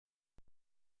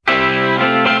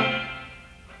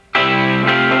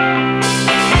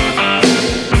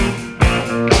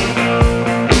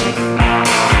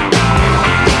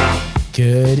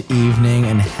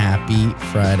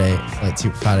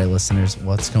Suit Friday listeners,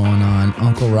 what's going on?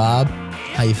 Uncle Rob,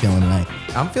 how you feeling tonight?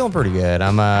 I'm feeling pretty good.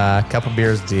 I'm a couple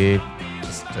beers deep,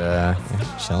 just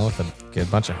chilling with a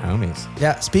good bunch of homies.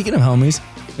 Yeah, speaking of homies,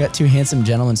 we got two handsome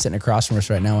gentlemen sitting across from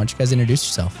us right now. Why don't you guys introduce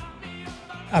yourself?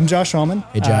 I'm Josh Hallman.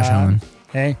 Hey, Josh Hallman.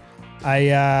 Hey,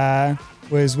 I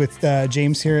was with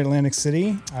James here at Atlantic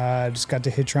City. Just got to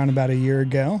hitch around about a year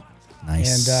ago.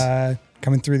 Nice. And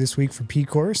coming through this week for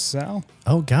P-Course. So.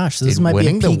 Oh, gosh. So this Dude, might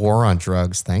winning be the war on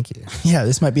drugs. Thank you. Yeah,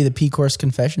 this might be the P-Course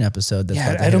confession episode. That's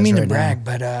yeah, I don't mean to brag,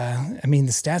 but I mean,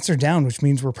 the stats are down, which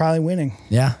means we're probably winning.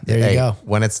 Yeah, there you go.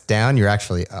 When it's down, you're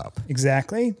actually up.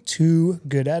 Exactly. Too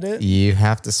good at it. You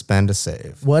have to spend to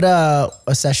save. What a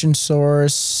session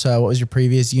source? What was your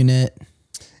previous unit?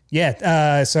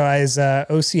 Yeah. So I was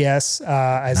OCS.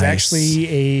 I was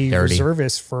actually a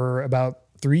reservist for about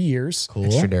 3 years. Cool.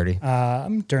 Extra dirty.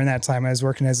 During that time, I was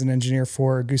working as an engineer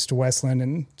for Augusta Westland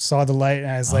and saw the light.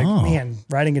 And I was like, man,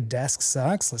 riding a desk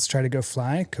sucks. Let's try to go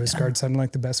fly. Coast Guard sounded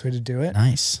like the best way to do it.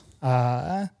 Nice.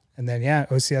 And then,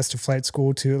 OCS to flight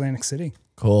school to Atlantic City.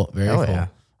 Cool. Very cool. Yeah.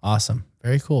 Awesome.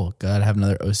 Very cool. Glad to have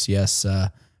another OCS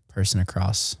person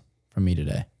across from me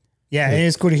today. Yeah, and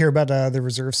it's cool to hear about the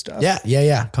reserve stuff.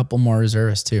 Yeah. A couple more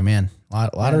reservists too, man.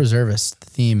 A lot of reservists. The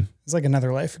theme. It's like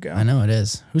another life ago. I know it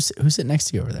is. Who's sitting next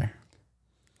to you over there?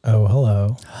 Oh,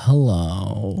 hello.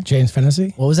 Hello. James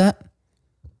Fennessy. What was that?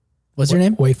 What's your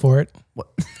name? Wait for it. What?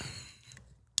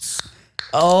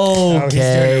 Oh, he's doing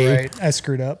Okay. it right. I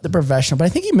screwed up. The professional, but I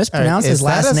think he mispronounced his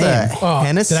last name.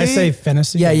 Hennessy? Did I say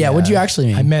Fennessy? Yeah. What'd you actually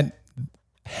mean? I meant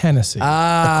Hennessy.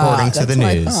 According to the that's what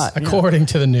I news. thought. According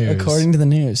to the news. According to the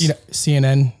news. You know,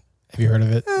 CNN. Have you heard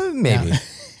of it? Maybe.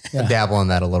 Yeah. Dabble in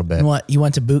that a little bit. You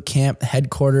went to boot camp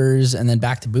headquarters and then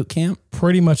back to boot camp?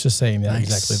 Pretty much the same. Yeah, Nice.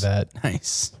 exactly that.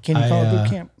 Nice. Can you call it boot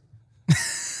camp?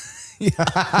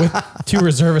 With two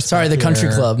reservists. Sorry, the back country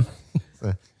here. club.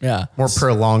 Yeah. More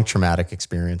prolonged traumatic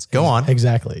experience. Go on.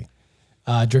 Exactly.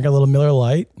 Drink a little Miller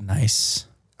Lite. Nice.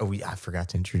 Oh, I forgot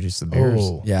to introduce the beers.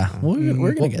 Oh, Yeah. We're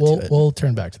going to get to it. We'll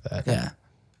turn back to that. Yeah.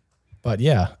 But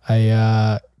yeah,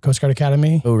 I Coast Guard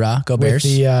Academy. Hoorah. Go With Bears.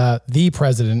 the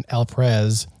president, El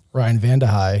Prez, Ryan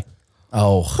Vandehei.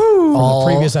 Oh. From the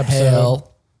previous episode.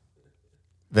 Hail.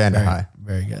 Van der High.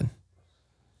 Very good.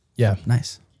 Yeah.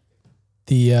 Nice.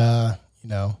 The,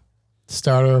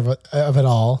 starter of it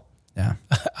all. Yeah.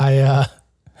 I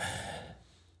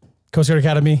Coast Guard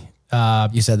Academy.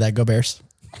 You said that. Go Bears.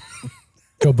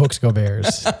 Go Books, go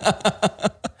Bears.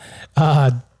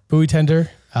 Buoy tender,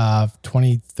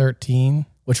 2013.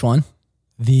 Which one?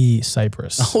 The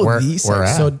Cypress. Oh, Where these.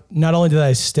 at? So not only did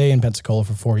I stay in Pensacola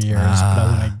for 4 years, but I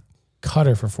was in a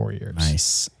cutter for 4 years.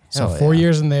 Nice. So Hell 4 yeah.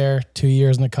 year in there, 2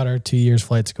 years in the cutter, 2 years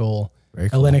flight school. Very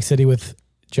cool. Atlantic City with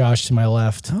Josh to my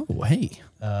left. Oh, hey.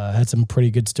 Had some pretty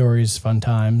good stories, fun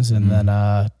times, and then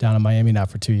down in Miami now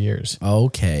for 2 years.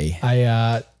 Okay.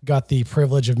 I got the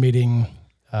privilege of meeting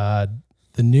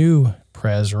the new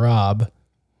Prez, Rob,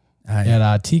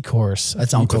 at T-Course.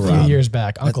 That's Uncle a Rob. few years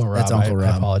back. Uncle Rob. That's Uncle I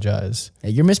Rob. apologize. Yeah,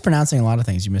 you're mispronouncing a lot of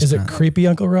things. You Is it mispronounce. creepy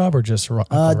Uncle Rob or just Uncle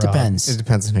Rob? It depends. It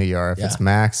depends on who you are. If Yeah. it's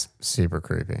Max, super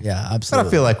creepy. Yeah, But absolutely.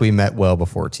 I feel like we met well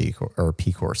before P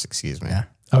course, excuse me. Yeah.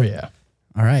 Oh, yeah.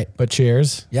 All right. But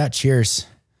cheers. Yeah. Cheers.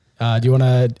 Do you want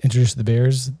to introduce the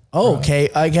beers? Oh, okay.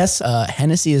 I guess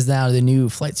Hennessy is now the new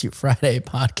Flight Suit Friday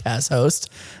podcast host.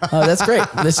 That's great.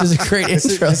 This is a great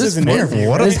intro. this is an interview.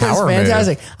 What a This is power move.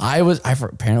 fantastic.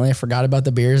 Apparently I forgot about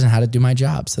the beers and how to do my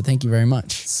job. So thank you very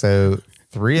much. So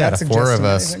 3 out Not of 4 of suggesting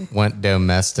us anything. went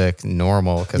domestic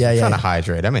normal because we're trying to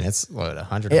hydrate. I mean, it's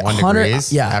 101 100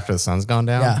 degrees after the sun's gone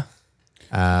down. Yeah.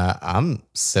 I'm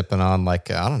sipping on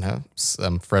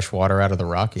some fresh water out of the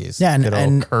Rockies. Yeah, Good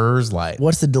old Coors Light.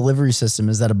 What's the delivery system?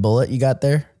 Is that a bullet you got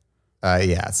there?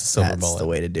 Yeah, it's a silver That's bullet. the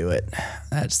way to do it.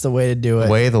 That's the way to do it.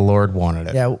 The way the Lord wanted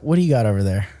it. Yeah. What do you got over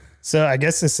there? So I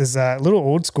guess this is a little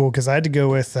old school because I had to go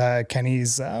with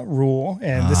Kenny's rule,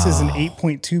 and this is an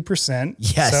 8.2%.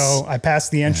 Yes. So I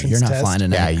passed the entrance You're not test. flying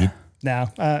tonight. Yeah,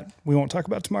 Now, we won't talk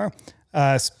about tomorrow.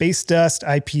 Space Dust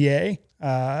IPA.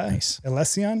 Nice.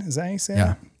 Elysion, is that how you say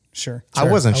Yeah. it? Sure. I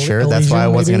wasn't sure. That's Elysium, why I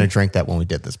wasn't maybe? going to drink that when we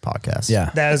did this podcast. Yeah.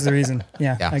 That is the reason.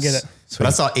 Yeah, I get it. But I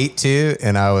saw 8.2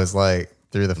 and I was like,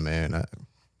 through the moon.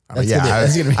 That's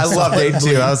gonna be I loved solid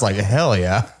 8.2. I was like, hell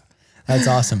yeah. That's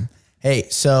awesome. Hey,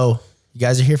 so you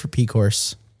guys are here for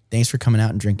P-Course. Thanks for coming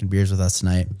out and drinking beers with us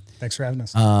tonight. Thanks for having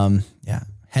us. Yeah.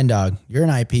 Hen Dog, you're an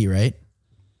IP, right?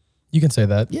 You can say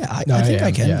that. Yeah, I No, think I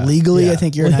am, can. yeah. Legally, Yeah. I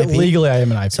think you're an IP. Legally, I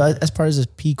am an IP. So as part of this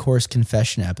P-Course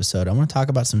confession episode, I want to talk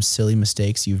about some silly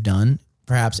mistakes you've done,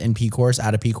 perhaps in P-Course,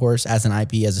 out of P-Course, as an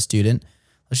IP, as a student.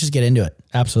 Let's just get into it.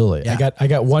 Absolutely. Yeah. I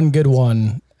got one good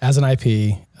one as an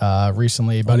IP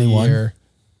recently, about Only a one? year.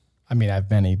 I mean, I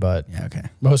have many, but Yeah. Okay.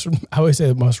 I always say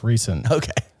the most recent.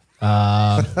 Okay.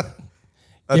 That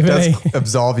Given does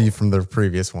absolve you from the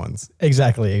previous ones.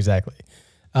 Exactly.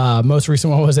 Most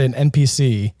recent one was an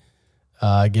NPC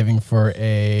giving for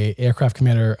a aircraft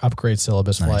commander upgrade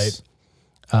syllabus flight.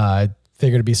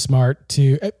 Figured it'd be smart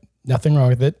to, nothing wrong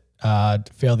with it,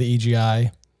 fail the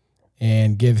EGI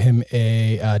and give him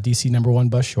a DC #1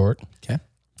 bus short. Okay.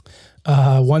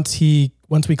 Once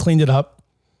we cleaned it up,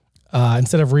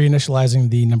 instead of reinitializing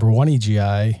the #1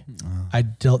 EGI, I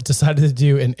decided to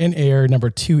do an in-air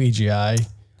 #2 EGI,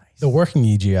 the working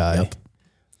EGI. Yep.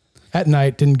 At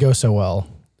night, didn't go so well.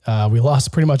 We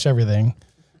lost pretty much everything.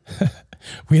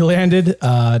 We landed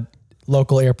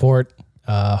local airport,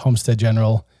 Homestead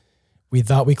General. We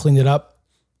thought we cleaned it up.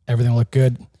 Everything looked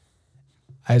good.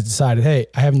 I decided, hey,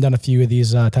 I haven't done a few of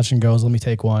these touch and goes. Let me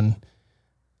take one.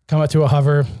 Come up to a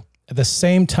hover. At the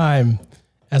same time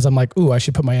as I'm like, ooh, I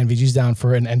should put my NVGs down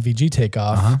for an NVG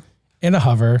takeoff in a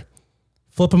hover.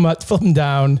 Flip them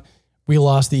down. We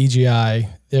lost the EGI.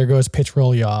 There goes pitch,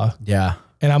 roll, yaw. Yeah.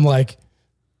 And I'm like,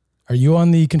 are you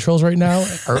on the controls right now?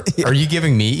 Are you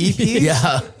giving me EPs?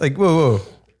 Yeah. Like, whoa.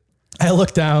 I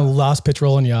looked down, lost pitch,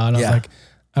 roll, and yaw. And I was Yeah. like,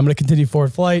 I'm going to continue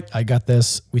forward flight. I got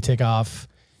this. We take off.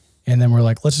 And then we're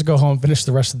like, let's just go home, finish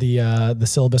the rest of the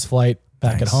syllabus flight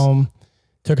back at home.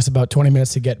 Took us about 20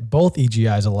 minutes to get both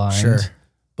EGIs aligned. Sure.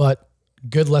 But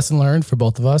good lesson learned for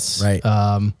both of us. Right.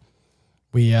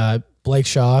 Blake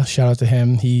Shaw, shout out to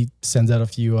him. He sends out a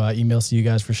few emails to you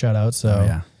guys for shout outs.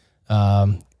 So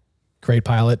great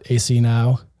pilot, AC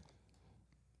now.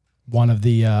 One of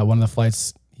the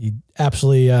flights, he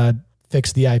absolutely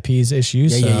fixed the IP's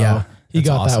issues. Yeah. He That's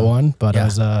got awesome. that one, but it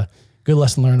was a good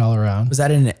lesson learned all around. Was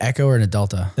that in an Echo or in a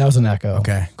Delta? That was an Echo.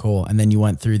 Okay, cool. And then you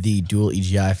went through the dual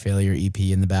EGI failure EP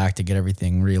in the back to get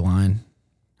everything realigned.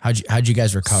 How'd you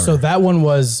guys recover? So that one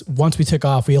was, once we took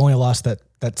off, we only lost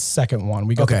that second one.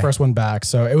 We got the first one back.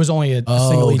 So it was only a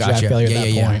single EGI gotcha. failure at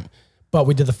that point. But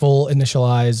we did the full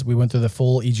initialize. We went through the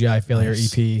full EGI failure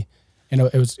EP. And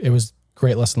it was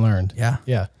great lesson learned. Yeah.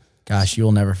 Yeah. Gosh, you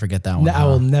will never forget that one. I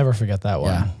will never forget that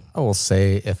one. Yeah. I will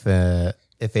say if a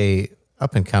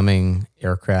up and coming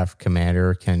aircraft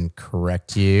commander can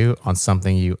correct you on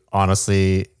something you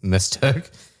honestly mistook,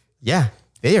 yeah,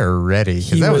 they are ready.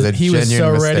 Because that was a he genuine was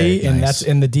so mistake. ready, and that's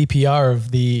in the DPR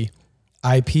of the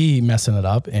IP messing it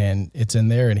up, and it's in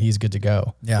there, and he's good to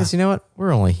go. Yeah. Because you know what?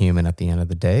 We're only human at the end of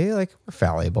the day. Like, we're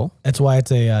fallible. That's why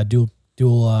it's a dual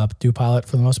pilot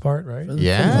for the most part, right?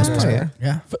 Yeah.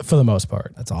 Yeah. For the most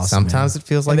part. That's awesome. Sometimes it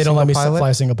feels like And they don't let me single pilot.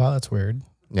 fly single pilot. That's weird.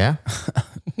 Yeah.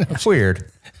 It's weird.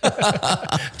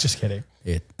 Just kidding.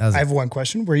 That was, I have one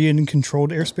question. Were you in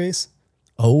controlled airspace?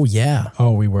 oh, yeah.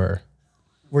 Oh, we were.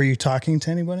 Were you talking to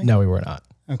anybody? No, we were not.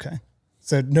 Okay.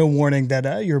 So no warning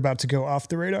that you're about to go off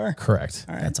the radar? Correct.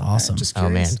 All right. That's awesome. Just Oh,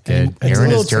 man. curious. Good. It's a Aaron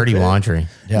little is dirty tidbit. laundry.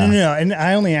 Yeah. No. And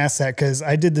I only asked that because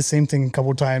I did the same thing a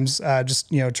couple of times, just,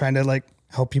 trying to like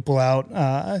help people out,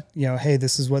 hey,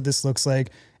 this is what this looks like.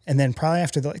 And then probably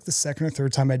after the second or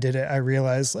third time I did it, I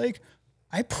realized like,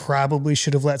 I probably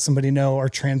should have let somebody know our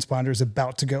transponder's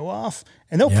about to go off,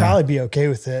 and they'll probably be okay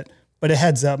with it. But a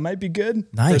heads up might be good.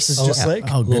 Nice. Versus just like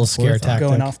good little scare forethought. tactic.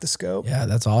 going off the scope. Yeah,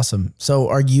 that's awesome. So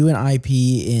are you an IP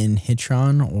in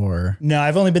Hitron or? No,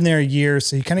 I've only been there a year,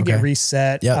 so you kind of get Okay.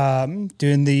 reset. Yep.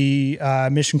 Doing the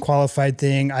mission qualified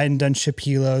thing. I hadn't done ship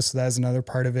helo, so that's another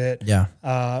part of it. Yeah.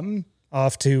 I'll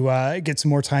have to get some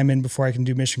more time in before I can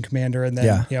do mission commander, and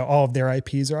then all of their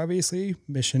IPs are obviously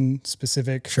mission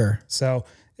specific. Sure. So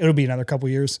it'll be another couple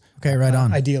years. Okay, right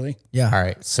on. Ideally. Yeah. All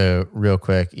right. So real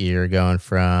quick, you're going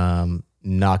from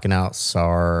knocking out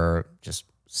SAR, just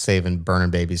saving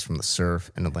burning babies from the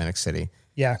surf in Atlantic City.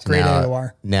 Yeah, great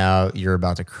AOR. Now you're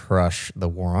about to crush the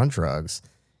war on drugs.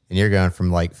 And you're going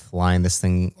from like flying this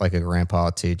thing like a grandpa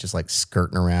to just like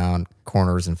skirting around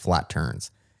corners and flat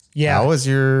turns. Yeah. How was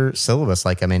your syllabus?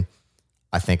 Like, I mean,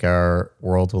 I think our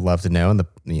world would love to know, and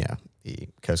the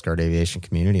Coast Guard aviation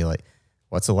community, like,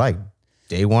 what's it like?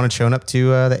 Day one of showing up to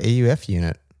the AUF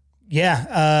unit.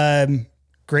 Yeah.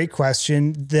 Great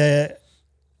question.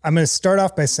 I'm going to start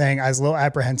off by saying I was a little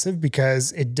apprehensive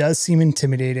because it does seem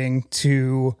intimidating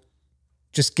to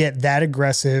just get that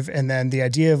aggressive. And then the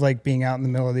idea of like being out in the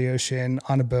middle of the ocean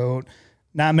on a boat,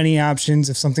 not many options.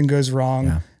 If something goes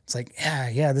wrong, it's like,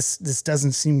 this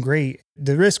doesn't seem great.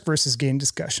 The risk versus gain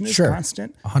discussion is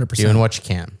constant. 100%. Doing what you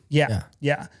can. Yeah.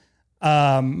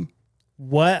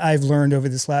 What I've learned over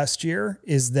this last year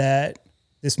is that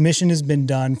this mission has been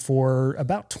done for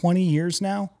about 20 years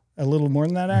now, a little more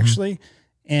than that actually.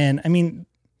 And I mean,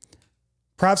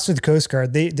 props to the Coast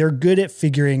Guard. They're good at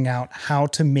figuring out how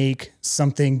to make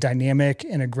something dynamic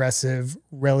and aggressive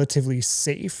relatively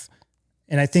safe.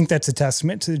 And I think that's a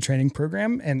testament to the training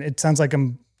program. And it sounds like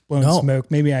I'm blowing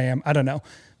smoke. Maybe I am. I don't know.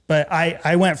 But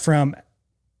I went from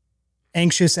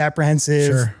anxious,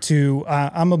 apprehensive to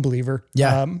I'm a believer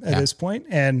at this point.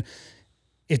 And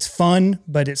it's fun,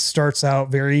 but it starts out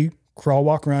very crawl,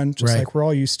 walk, run, just like we're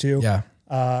all used to. Yeah.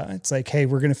 It's like, hey,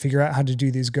 we're going to figure out how to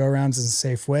do these go-arounds in a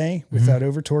safe way without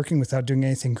over-torquing, without doing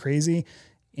anything crazy.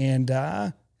 And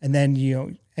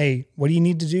then, hey, what do you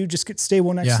need to do? Just get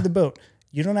stable next to the boat.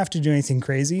 You don't have to do anything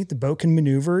crazy. The boat can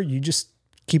maneuver. You just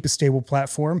keep a stable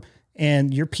platform,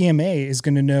 and your PMA is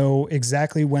going to know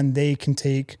exactly when they can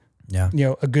take,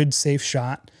 a good, safe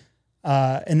shot.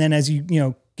 And then as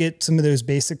you get some of those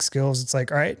basic skills, it's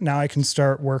like, all right, now I can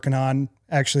start working on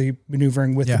actually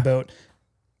maneuvering with the boat,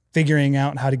 figuring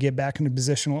out how to get back into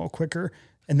position a little quicker.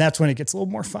 And that's when it gets a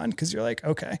little more fun, because you're like,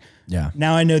 okay,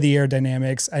 now I know the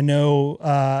aerodynamics. I know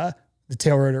the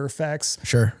tail rotor effects.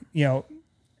 Sure.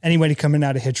 Anybody coming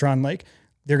out of Hitron, like,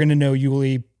 they're going to know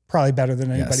Yuli probably better than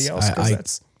anybody else.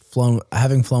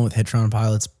 Having flown with Hitron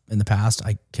pilots in the past,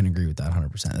 I can agree with that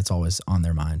 100%. That's always on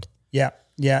their mind. Yeah.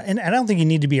 Yeah. And I don't think you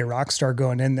need to be a rock star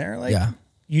going in there. Like,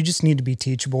 you just need to be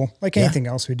teachable, like anything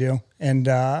else we do. And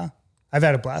I've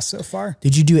had a blast so far.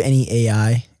 Did you do any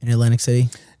AI in Atlantic City?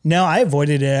 No, I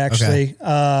avoided it actually.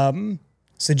 Okay.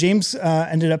 So James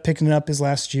ended up picking it up his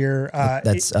last year.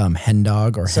 That's Hen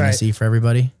Dog or Hennessy for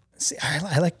everybody. See,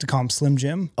 I like to call him Slim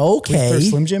Jim. Okay. Throw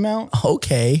Slim Jim out.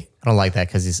 Okay. I don't like that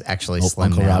because he's actually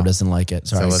slim Uncle now. Rob doesn't like it.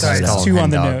 Sorry. Sorry, it's two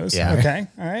on the nose. Yeah. Okay.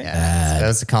 All right. Yeah, that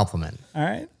was a compliment. All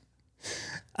right.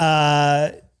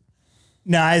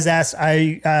 No, I was asked,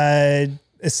 I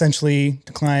essentially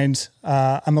declined.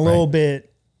 I'm a little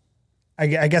bit,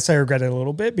 I guess I regret it a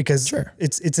little bit, because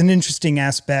it's an interesting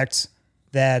aspect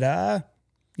that,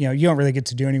 you don't really get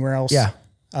to do anywhere else. Yeah.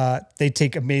 They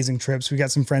take amazing trips. We got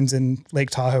some friends in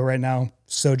Lake Tahoe right now.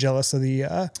 So jealous of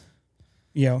the,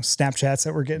 Snapchats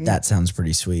that we're getting. That sounds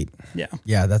pretty sweet. Yeah.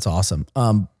 Yeah, that's awesome.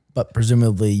 But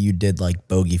presumably you did like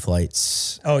bogey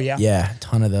flights. Oh yeah. Yeah. A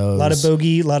ton of those. A lot of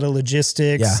bogey, a lot of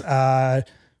logistics. Yeah.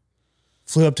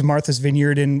 Flew up to Martha's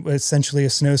Vineyard in essentially a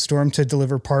snowstorm to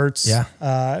deliver parts.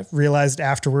 Yeah. Realized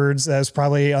afterwards that was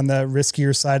probably on the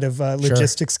riskier side of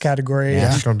logistics category.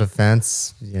 National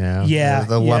defense,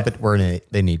 they'll lump it where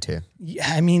they need to. Yeah,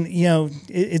 I mean,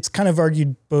 it's kind of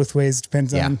argued both ways.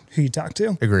 Depends on who you talk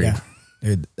to. Agreed. Yeah.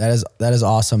 Dude, that is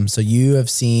awesome. So you have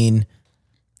seen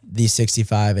the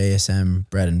 65 ASM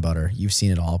bread and butter. You've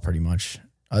seen it all pretty much.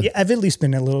 Yeah, I've at least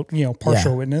been a little,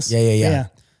 partial witness. Yeah.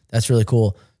 That's really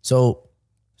cool. So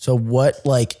what,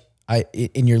 like,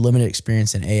 in your limited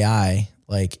experience in AI,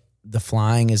 like the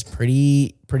flying is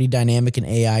pretty dynamic in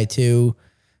AI too.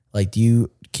 Like,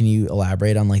 can you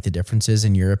elaborate on like the differences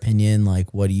in your opinion?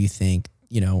 Like, what do you think,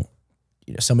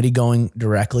 somebody going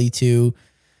directly to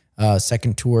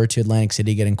second tour to Atlantic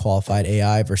City, getting qualified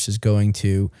AI versus going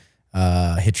to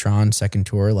Hitron second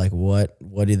tour? Like what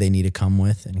do they need to come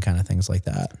with and kind of things like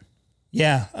that?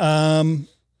 Yeah.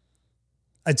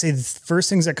 I'd say the first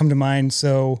things that come to mind.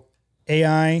 So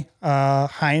AI,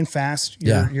 high and fast,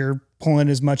 you're pulling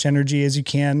as much energy as you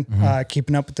can,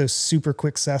 keeping up with those super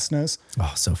quick Cessnas.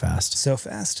 Oh, so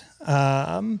fast.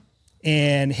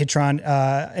 And Hitron,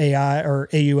 AI or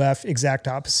AUF, exact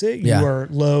opposite. You are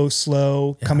low,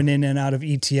 slow, coming in and out of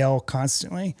ETL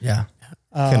constantly. Yeah.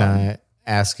 Can I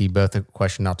ask you both a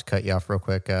question, not to cut you off real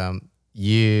quick?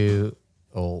 James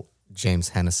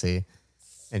Hennessy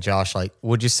and Josh, like,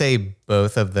 would you say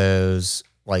both of those,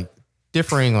 like,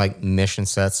 differing, like, mission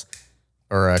sets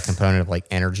or a component of, like,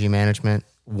 energy management?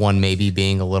 One maybe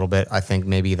being a little bit, I think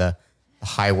maybe the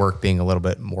high work being a little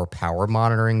bit more power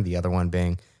monitoring, the other one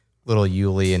being little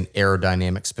Yuli and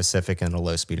aerodynamic specific in a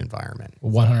low speed environment.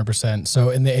 100%. So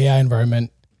in the AI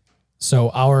environment, so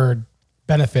our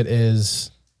benefit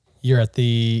is you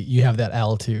have that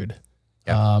altitude.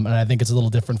 Yep. And I think it's a little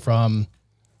different from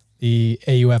the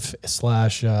AUF /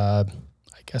 I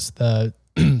guess the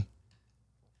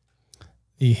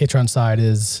Hitron side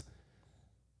is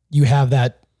you have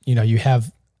that, you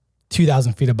have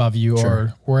 2,000 feet above you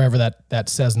or wherever that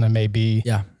Cessna may be.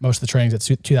 Yeah. Most of the training's at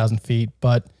 2,000 feet,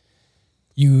 but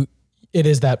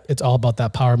it's all about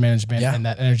that power management and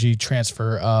that energy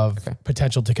transfer of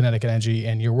potential to kinetic energy.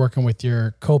 And you're working with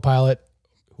your co-pilot,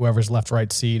 whoever's left,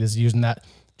 right seat is using that,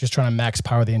 just trying to max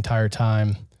power the entire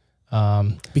time.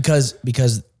 Because,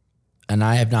 and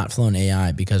I have not flown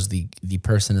AI because the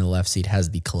person in the left seat has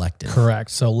the collective.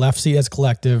 Correct. So left seat has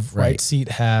collective, right seat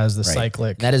has the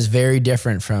cyclic. That is very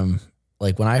different from,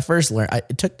 like, when I first learned,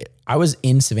 I was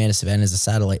in Savannah as a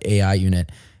satellite AI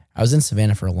unit. I was in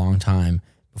Savannah for a long time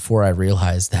before I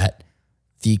realized that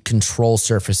the control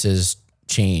surfaces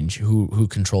change who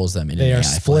controls them. In They an are AI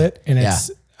split, flight. and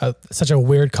it's such a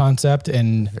weird concept,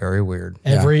 and Very weird.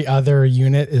 every other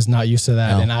unit is not used to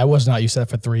that. No. And I was not used to that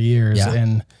for 3 years. Yeah.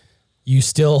 And you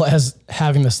still, as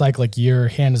having the cycle, like your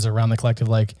hand is around the collective,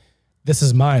 like this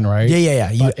is mine, right?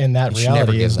 Yeah. But in that you should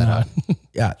never reality give is that not.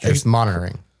 Yeah, There's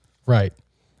monitoring. Right.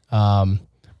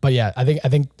 But yeah, I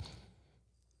think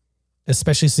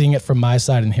especially seeing it from my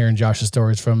side and hearing Josh's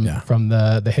stories from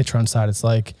the Hitron side, it's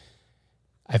like,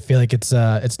 I feel like it's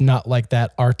not like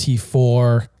that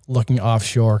RT4 looking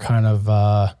offshore kind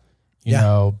of, you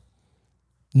know,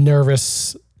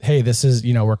 nervous. Hey, this is,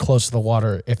 we're close to the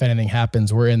water. If anything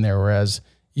happens, we're in there. Whereas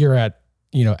you're at,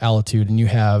 altitude and you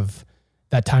have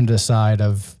that time to decide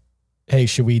of, hey,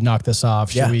 should we knock this off?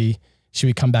 Should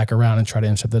we come back around and try to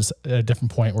intercept this at a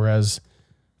different point? Whereas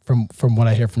from what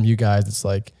I hear from you guys, it's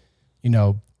like, you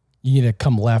need to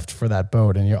come left for that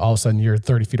boat, and all of a sudden you're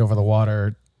 30 feet over the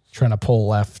water trying to pull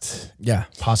left,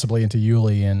 possibly into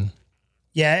Yulee. And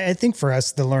yeah, I think for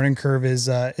us, the learning curve is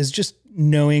just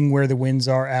knowing where the winds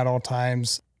are at all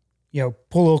times. Pull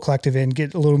a little collective in,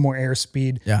 get a little more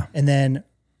airspeed. Yeah. And then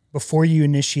before you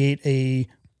initiate a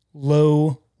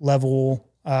low level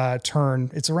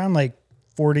turn, it's around like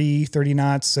 40, 30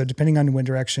 knots. So depending on the wind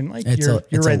direction, like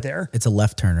you're right there. It's a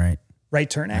left turn, right? Right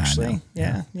turn, actually.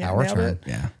 Yeah. Our nailed turn. it.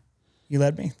 Yeah. You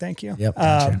led me. Thank you. Yep,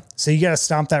 gotcha. So you got to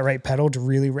stomp that right pedal to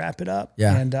really wrap it up.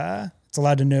 Yeah. And it's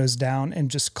allowed to nose down and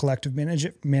just collective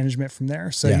management from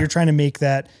there. So Yeah. you're trying to make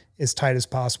that as tight as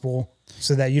possible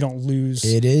so that you don't lose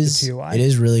It is. the TOI. It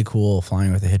is really cool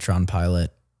flying with a Hitron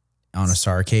pilot on a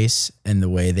SAR case, and the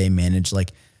way they manage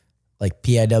like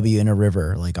PIW in a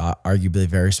river, like arguably a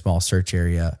very small search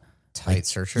area. Tight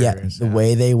search Yeah, areas. the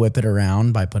way they whip it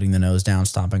around by putting the nose down,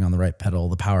 stomping on the right pedal,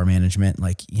 the power management,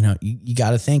 like, you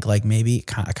got to think like maybe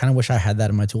I kind of wish I had that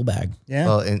in my tool bag. Yeah.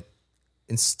 Well,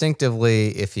 instinctively,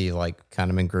 if you like kind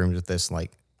of been groomed with this,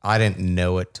 like I didn't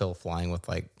know it till flying with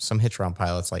like some Hitron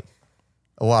pilots. Like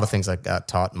a lot of things I got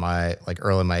taught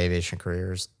early in my aviation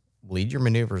careers, lead your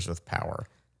maneuvers with power.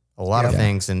 A lot of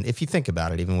things, and if you think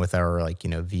about it, even with our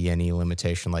VNE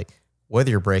limitation, like whether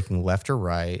you're braking left or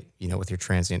right, with your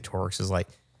transient torques is like,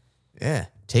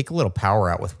 take a little power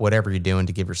out with whatever you're doing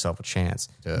to give yourself a chance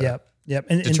to Yep.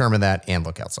 determine that and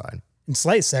look outside. And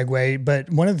slight segue,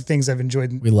 but one of the things I've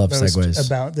enjoyed We love most segues.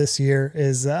 about this year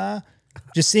is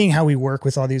just seeing how we work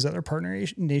with all these other partner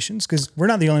nations, because we're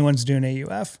not the only ones doing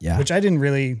AUF, which I didn't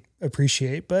really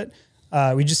appreciate, but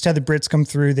we just had the Brits come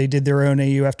through. They did their own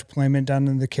AUF deployment down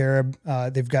in the Carib.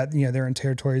 They've got, their own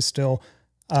territories still.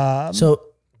 So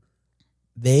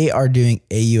they are doing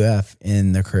AUF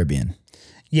in the Caribbean.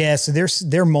 Yeah, so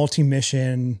they're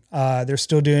multi-mission. They're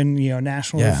still doing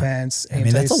national defense. I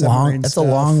mean, that's a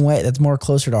long way. That's more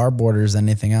closer to our borders than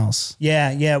anything else.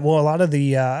 Yeah. Well, a lot of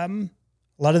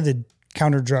the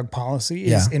counter drug policy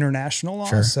is international law.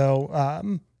 Sure.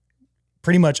 So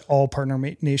pretty much all partner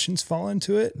nations fall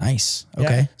into it. Nice. Yeah.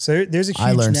 Okay. So there's a huge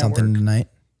I learned network. something tonight.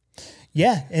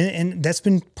 Yeah, and that's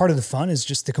been part of the fun, is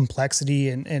just the complexity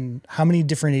and how many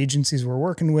different agencies we're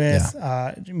working with.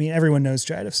 I mean, everyone knows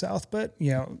Giant South, but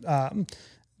the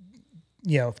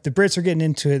Brits are getting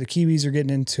into it, the Kiwis are getting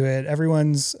into it.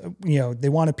 Everyone's they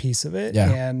want a piece of it,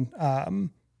 and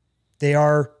they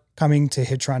are coming to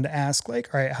Hitron to ask,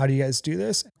 like, all right, how do you guys do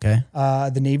this? Okay.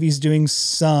 The Navy's doing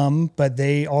some, but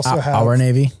they also have our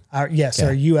Navy. our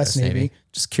U.S. Navy.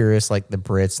 Just curious, like the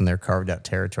Brits and their carved out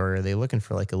territory, are they looking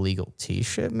for like illegal tea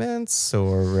shipments,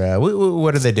 or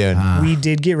what are they doing? We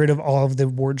did get rid of all of the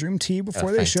wardroom tea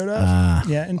before they showed up.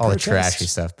 In All the protest. trashy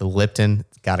stuff. The Lipton,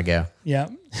 gotta go. Yeah.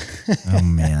 Oh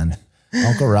man,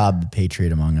 Uncle Rob, the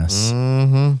patriot among us.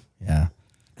 Mm-hmm. Yeah.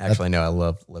 Actually, no, I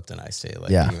love Lipton iced tea. Like,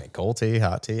 you can make cold tea,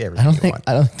 hot tea, everything.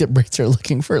 I don't think the Brits are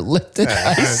looking for Lipton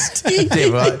iced tea.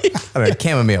 Dude, well, I mean,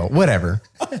 chamomile, whatever.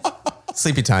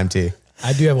 Sleepy time tea.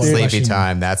 I do have one Sleepy question.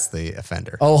 time. That's the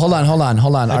offender. Oh, hold on.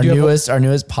 Our do have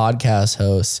newest podcast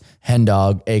host, Hen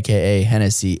Dog, aka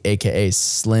Hennessy, aka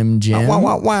Slim Jim.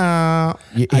 Wow.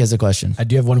 He has a question. I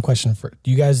do have one question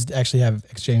do you guys actually have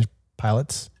exchange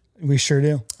pilots? We sure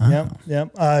do.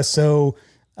 Yep. So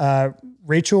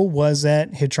Rachel was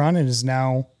at Hitron and is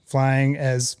now flying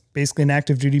as basically an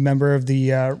active duty member of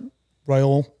the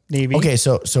Royal Navy. Okay,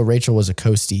 so Rachel was a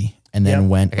coastie and then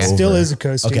went over. Still is a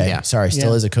coastie. Okay, Yeah. sorry,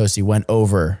 still is a coastie. Went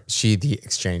over. She the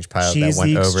exchange pilot She's that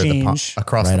went the over exchange.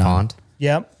 across Right the on. pond.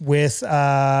 Yep. With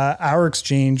our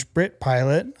exchange Brit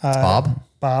pilot, Bob.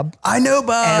 I know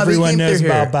Bob. Everyone knows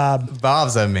about Bob.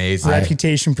 Bob's amazing.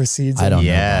 Reputation precedes him. I don't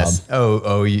Yes. know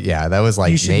Oh, yeah. That was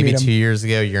like You should maybe meet him. 2 years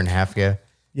ago, year and a half ago.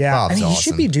 Yeah. Bob's I mean, he awesome.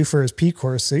 should be due for his P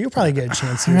course, so you'll probably get a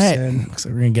chance All here right, soon. so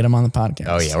we're gonna get him on the podcast.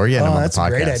 Oh yeah, we're getting him on the That's podcast. a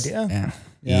great idea. Yeah.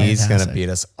 He's going to Fantastic. beat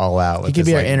us all out with could his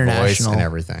be our like, voice international- and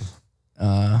everything.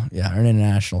 Yeah, an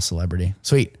international celebrity.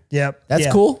 Sweet. Yep. That's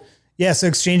Yeah. cool. Yeah. So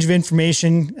exchange of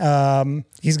information.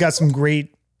 He's got some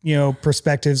great,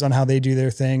 perspectives on how they do their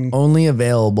thing Only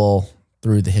available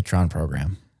through the Hitron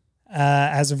program.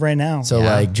 as of right now. So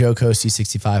like Joe Coast,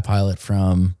 E65 pilot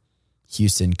from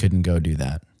Houston couldn't go do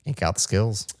that. Ink out the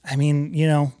skills. I mean,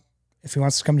 if he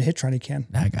wants to come to Hitron, he can.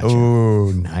 I got you.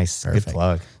 Oh, nice. Perfect. Good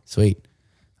plug. Sweet.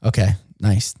 Okay.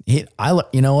 Nice. You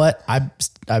know what? I've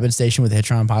been stationed with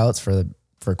Hitron pilots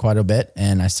for quite a bit,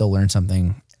 and I still learn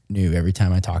something new every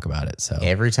time I talk about it. So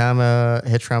Every time a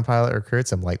Hitron pilot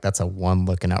recruits, I'm like, that's a one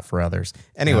looking out for others.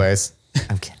 Anyways,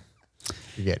 I'm kidding.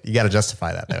 You're good. You got to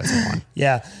justify that though. It's a one.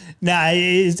 Yeah. Nah,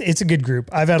 it's a good group.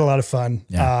 I've had a lot of fun.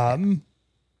 Yeah.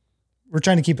 We're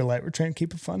trying to keep it light. We're trying to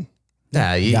keep it fun.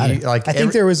 Nah, you, Got it. like I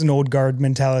think there was an old guard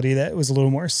mentality that was a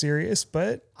little more serious,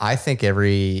 but I think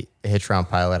every Hitron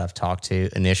pilot I've talked to,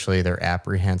 initially they're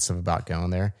apprehensive about going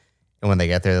there. And when they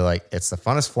get there, they're like, it's the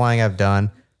funnest flying I've done.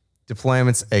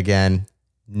 Deployments, again,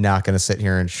 not going to sit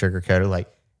here and sugarcoat it. Like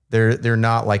they're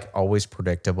not like always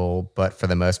predictable, but for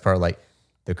the most part, like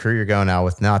the crew you're going out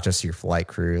with, not just your flight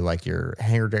crew, like your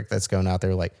hangar deck that's going out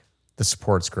there, like the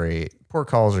support's great. Port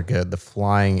calls are good. The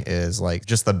flying is like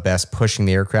just the best, pushing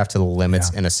the aircraft to the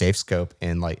limits in a safe scope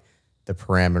and like the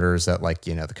parameters that like,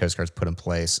 the Coast Guard's put in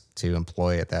place to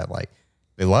employ it, that like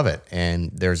they love it.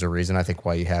 And there's a reason I think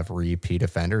why you have repeat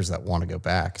offenders that want to go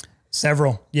back.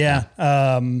 several. Yeah.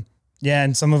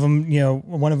 And some of them,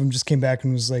 one of them just came back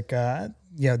and was like,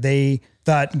 they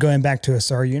thought going back to a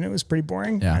SAR unit was pretty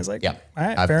boring. Yeah. I was like, Yeah. all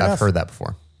right, I've fair enough. heard that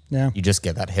before. Yeah. You just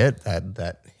get that hit,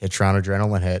 that Hitron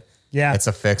adrenaline hit. Yeah. It's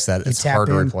a fix that it's tap hard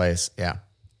to in. replace. Yeah.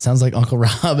 sounds like Uncle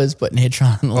Rob is putting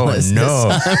Hitron on the list.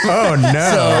 Oh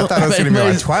no. I thought it was going to be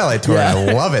like Twilight Tour. Yeah.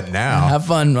 I love it now. Have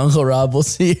fun, Uncle Rob. We'll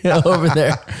see you over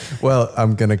there. Well,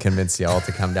 I'm going to convince y'all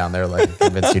to come down there like I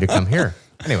convinced you to come here.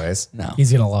 Anyways. No.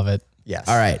 He's going to love it. Yes.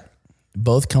 All right.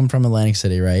 Both come from Atlantic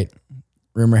City, right?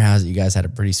 Rumor has it you guys had a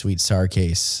pretty sweet SAR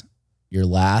case. Your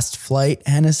last flight,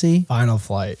 Hennessy? Final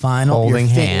flight. Final. Holding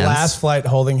your hands. Last flight,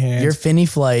 holding hands. Your Finney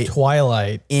flight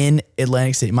Twilight. in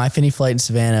Atlantic City. My Finney flight in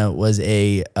Savannah was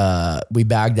we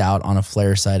bagged out on a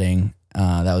flare sighting.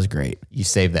 That was great. You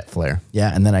saved that flare.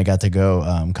 Yeah. And then I got to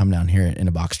go come down here in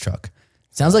a box truck.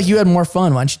 Sounds like you had more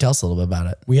fun. Why don't you tell us a little bit about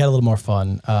it? We had a little more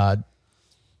fun.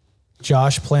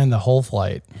 Josh planned the whole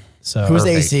flight. So Who was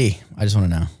the Perfect. AC? I just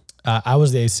want to know. I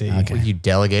was the AC. Okay. Well, you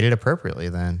delegated appropriately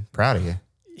then. Proud of you.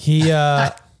 He,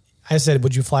 I said,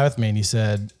 would you fly with me? And he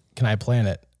said, can I plan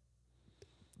it?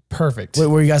 Perfect. Wait,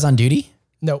 were you guys on duty?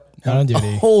 Nope, not on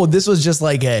duty. Oh, this was just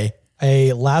like A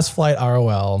last flight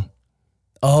ROL.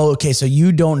 Oh, okay. So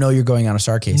you don't know you're going on a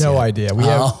SAR case No yet. idea. We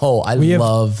have we have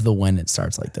love the when it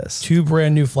starts like this. 2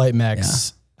 brand new flight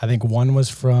mechs. I think one was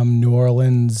from New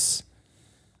Orleans.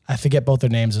 I forget both their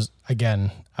names.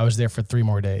 Again, I was there for 3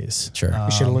 more days. Sure.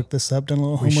 We should have looked this up, done a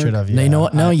little We homework. should have. No, Yeah. you know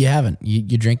what? No, you haven't.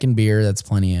 You drinking beer. That's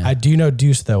plenty. I do know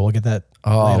Deuce though. We'll get that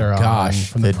later gosh. on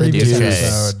from the, The previous deuce.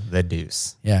 episode. The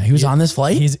deuce. yeah. He was on this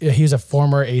flight. He's a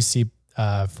former AC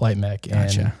flight mech,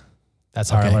 Gotcha. and that's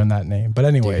how I Okay. learned that name. But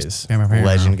anyways,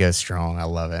 Legend goes strong. I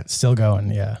love it. still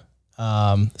going. Yeah.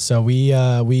 So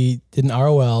we did an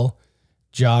ROL.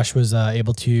 Josh was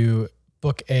able to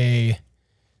book a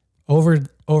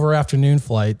over afternoon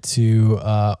flight to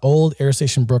old Air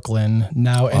Station Brooklyn,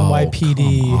 now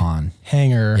NYPD come on.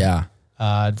 hangar. Yeah.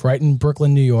 Right in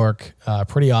Brooklyn, New York.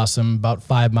 Pretty awesome. About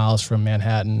 5 miles from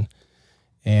Manhattan.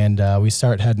 And we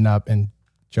start heading up. And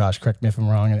Josh, correct me if I'm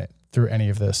wrong through any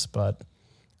of this, but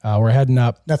we're heading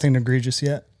up Nothing egregious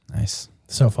yet. Nice.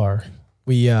 so far.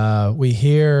 We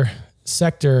hear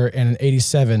Sector and an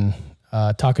 87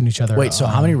 talking to each other. Wait. So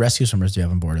how many rescue swimmers do you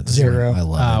have on board at this 0. point? I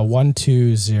love it.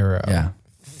 120. Yeah.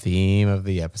 Theme of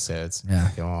the episodes. Yeah.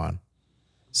 Go on.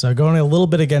 So going a little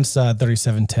bit against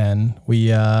 3710,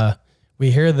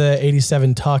 we hear the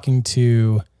 87 talking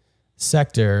to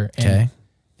Sector, and Okay.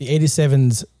 the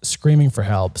 87's screaming for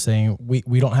help, saying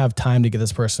we don't have time to get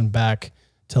this person back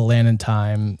to land in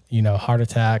time. Heart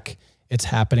attack. It's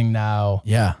happening now.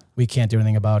 Yeah. We can't do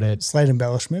anything about it. Slight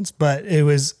embellishments, but it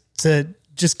was to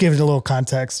just give it a little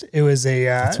context. It was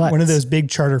why one of it's- those big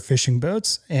charter fishing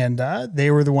boats, and they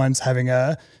were the ones having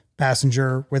a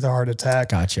passenger with a heart attack.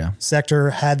 Gotcha. Sector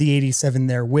had the 87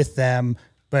 there with them,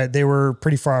 but they were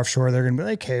pretty far offshore. They're going to be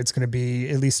like, hey, it's going to be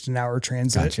at least an hour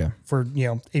transit Gotcha. for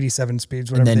 87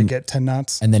 speeds, whatever then- they get, 10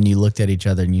 knots. And then you looked at each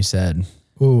other and you said,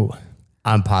 Ooh,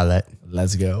 I'm pilot.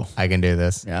 let's go. I can do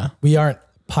this. Yeah. we aren't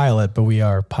pilot, but we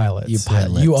are pilots. You Yeah,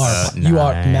 pilots. you are. You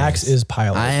are. Nice. Max is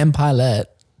pilot. I am pilot.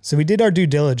 So we did our due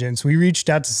diligence. We reached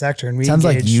out to Sector and we Sounds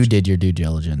like engaged. you did your due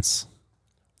diligence.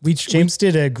 James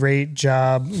did a great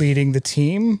job leading the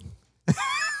team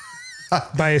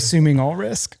by assuming all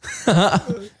risk.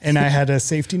 And I had a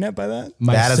safety net by that.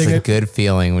 That is a good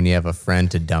feeling when you have a friend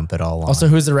to dump it all on. Also,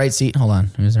 who's the right seat? Hold on.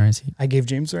 Who's the right seat? I gave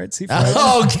James the right seat.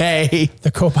 Okay.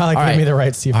 The co-pilot gave me the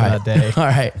right seat for that day. All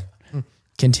right.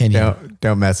 Continue.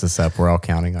 Don't mess us up. We're all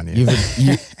counting on you.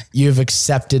 You've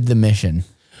accepted the mission.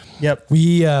 Yep.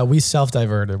 We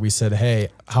self-diverted. We said, hey,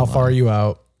 how far are you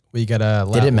out? We got a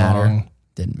lap Did it matter? long.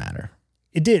 Didn't matter.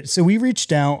 It did. So we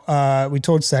reached out. We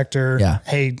told Sector, Yeah.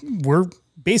 hey, we're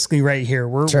basically right here.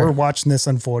 We're watching this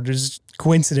unfold. There's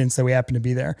coincidence that we happen to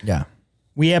be there. Yeah.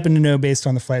 We happen to know based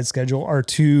on the flight schedule, our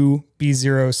two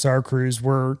B0 SAR crews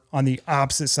were on the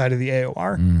opposite side of the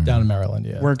AOR. Down in Maryland,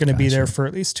 yeah. Weren't going to be there for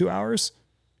at least 2 hours.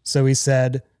 So we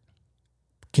said,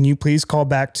 can you please call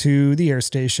back to the air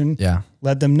station? Yeah.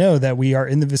 Let them know that we are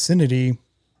in the vicinity.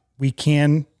 We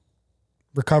can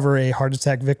recover a heart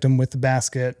attack victim with the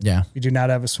basket. Yeah. We do not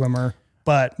have a swimmer,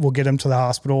 but we'll get them to the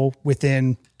hospital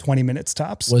within 20 minutes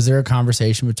tops. Was there a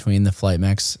conversation between the flight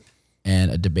mechs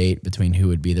and a debate between who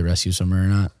would be the rescue swimmer or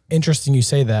not? Interesting you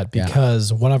say that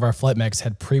because one of our flight mechs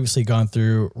had previously gone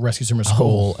through rescue swimmer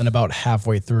school and about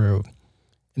halfway through.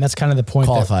 And that's kind of the point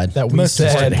Qualified. that we Most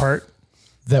important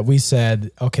said,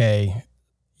 part. okay,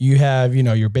 you have,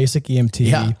 your basic EMT.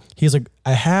 Yeah. He's like,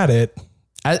 I had it.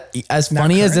 As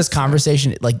funny as this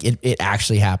conversation, like it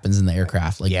actually happens in the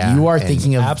aircraft. Like you are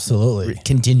thinking of absolutely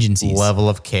contingencies. Level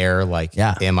of care. Like,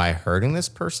 am I hurting this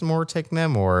person when we're taking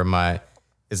them, or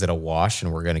is it a wash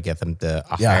and we're going to get them to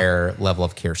a higher level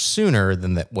of care sooner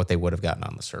than what they would have gotten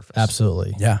on the surface?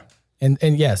 Absolutely. Yeah. And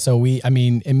yeah, so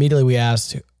immediately we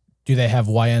asked, do they have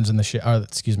YNs in the ship? Or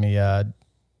excuse me,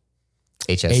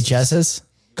 HSs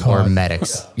or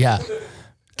medics. Yeah.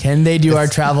 Can they do our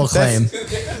travel claim?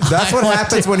 That's what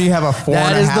happens when you have a 4.5%.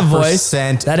 That is the voice.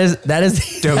 That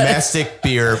is domestic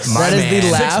beer. That is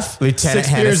the laugh. Lieutenant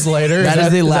 6 years later. That is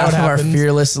the that laugh what of our happens?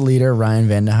 fearless leader, Ryan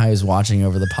Vandenhey, who's watching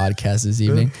over the podcast this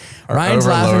evening. Ryan's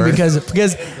laughing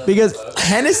because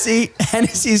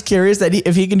Hennessy's curious that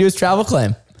if he can do his travel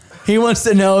claim. He wants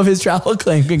to know if his travel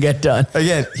claim can get done.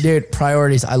 Again, dude,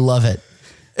 priorities. I love it.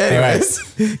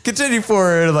 Anyways, continue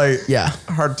forward.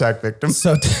 Heart attack victim.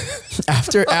 So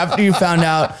after you found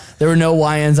out there were no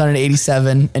YNs on an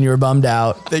 87 and you were bummed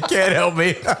out, they can't help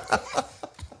me.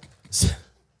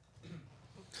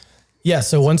 Yeah.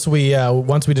 So once we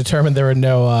determined there were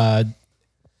no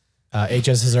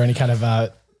HSs or any kind of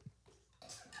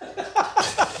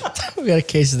we got a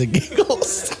case of the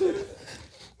giggles.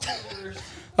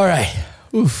 All right.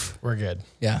 Oof. We're good.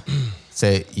 Yeah.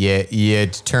 Say, you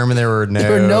determined there were no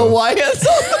YNs.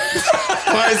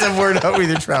 Why is that word up with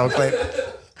your travel claim?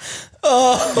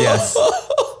 Oh. Yes.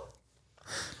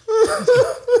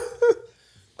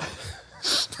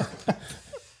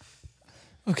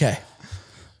 Okay.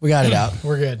 We got it out.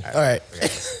 We're good. All right.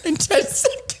 In 10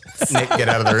 seconds. Nick, get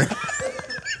out of the room.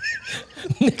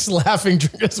 Nick's laughing,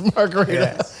 drinking his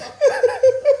margarita. Yes.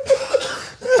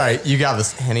 All right, you got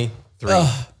this, Henny. 3,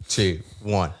 2,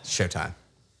 1, showtime.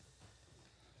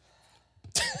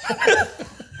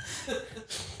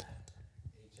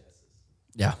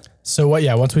 Yeah. So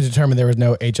once we determined there was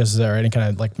no HSs or any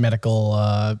kind of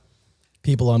medical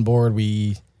people on board,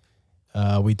 we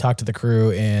talked to the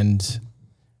crew and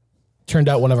turned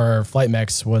out one of our flight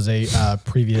mechs was a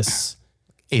previous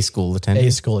school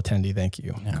attendee. Thank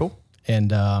you. Yeah. Cool.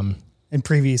 And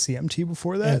previous EMT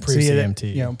before that. And previous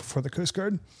EMT. Before the Coast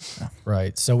Guard.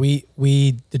 Right. So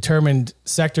we determined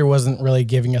Sector wasn't really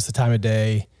giving us the time of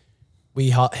day. We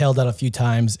held out a few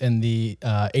times, and the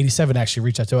 87 actually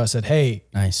reached out to us, said, hey,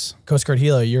 nice. Coast Guard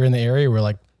Helo, you're in the area? We're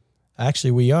like,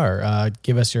 actually, we are.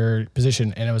 Give us your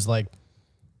position. And it was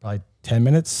probably 10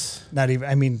 minutes. Not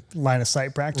even, line of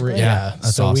sight practically. Yeah.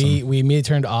 That's so awesome. we immediately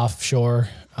turned offshore.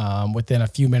 Within a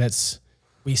few minutes,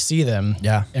 we see them.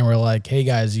 Yeah. And we're like, hey,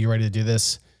 guys, are you ready to do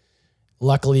this?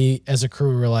 Luckily, as a crew,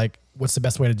 we were like, what's the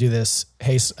best way to do this?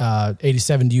 Hey,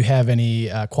 87, do you have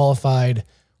any qualified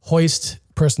hoist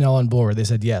personnel on board? They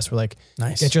said yes. We're like,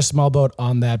 nice. Get your small boat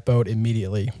on that boat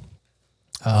immediately.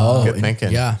 Good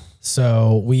thinking. Yeah.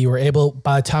 So we were able,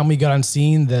 by the time we got on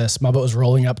scene, the small boat was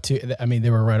rolling up to, they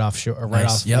were right offshore, right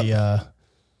off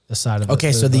the side of the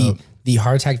Okay, so the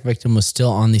heart attack victim was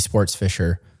still on the sports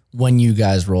fisher when you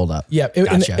guys rolled up. Yeah,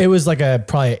 it was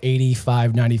probably an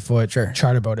 85, 90 foot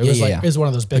charter boat. It was one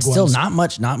of those big but still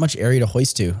ones. not much area to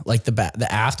hoist to. Like the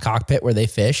aft cockpit where they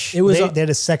fish. It was they had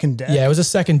a second deck. Yeah, it was a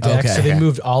second deck. Okay. So they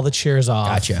moved all the chairs off.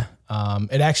 Gotcha.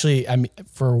 It actually,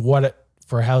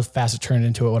 for how fast it turned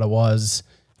into what it was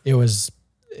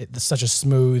such a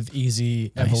smooth,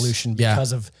 easy evolution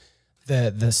because of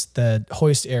the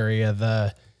hoist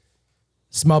area,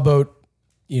 small boat,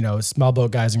 small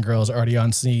boat guys and girls already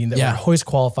on scene that were hoist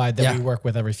qualified that we work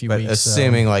with every few weeks.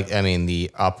 Assuming the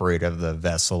operator of the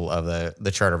vessel of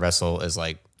the charter vessel is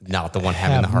like not the one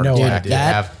having the heart attack. You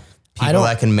have people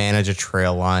that can manage a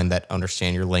trail line that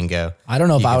understand your lingo. I don't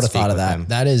know if I would have thought of that.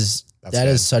 That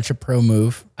is such a pro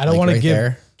move. I don't want to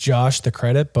give Josh the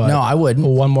credit, but no, I wouldn't.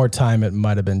 One more time, it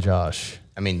might have been Josh.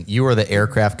 I mean, you were the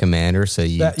aircraft commander, so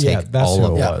you take all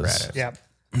of the credit. Yeah,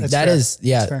 that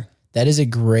is a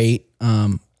great.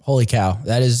 Holy cow!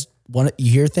 That is one.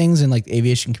 You hear things in like the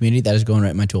aviation community that is going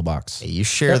right in my toolbox. Hey, you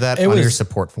share that on your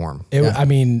support form. I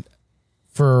mean,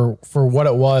 for what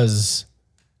it was,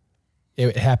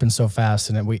 it happened so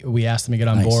fast, and we asked them to get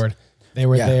on board. They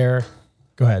were there.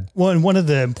 Go ahead. Well, and one of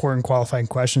the important qualifying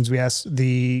questions we asked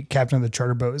the captain of the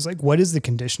charter boat is like, what is the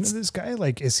condition of this guy?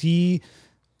 Like, is he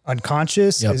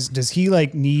unconscious? Yep. Does he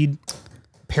like need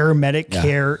paramedic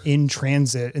care in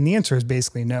transit? And the answer is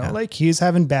basically no. Yeah. Like, he is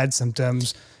having bad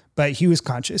symptoms, but he was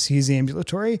conscious. He's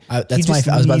ambulatory. That's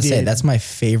I was about to say, that's my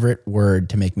favorite word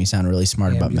to make me sound really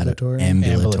smart about medical.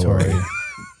 Ambulatory.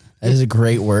 That is a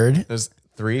great word. There's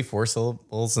 3-4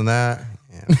 syllables in that.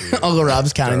 Yeah, Uncle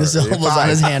Rob's counting the syllables on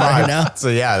his hand right now.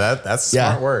 So that's a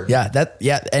smart word.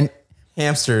 Yeah, and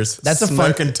hamsters. That's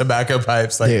smoking tobacco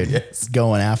pipes. Like, dude,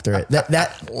 going after it.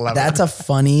 That's a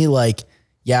funny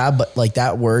but like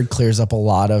that word clears up a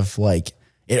lot of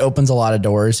it opens a lot of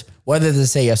doors. Whether to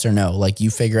say yes or no, like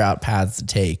you figure out paths to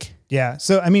take. Yeah.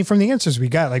 So I mean, from the answers we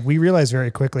got, we realized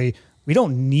very quickly we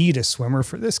don't need a swimmer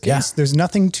for this case. Yeah. There's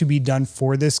nothing to be done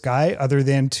for this guy other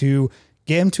than to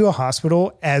get him to a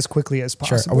hospital as quickly as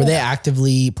possible. Sure. Were they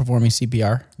actively performing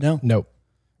CPR? No. Nope.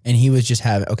 And he was just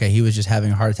having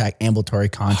a heart attack, ambulatory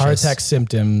conscious. Heart attack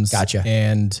symptoms. Gotcha.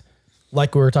 And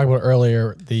like we were talking about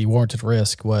earlier, the warranted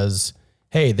risk was,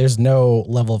 hey, there's no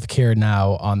level of care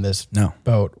now on this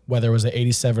boat, whether it was an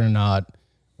 87 or not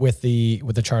with the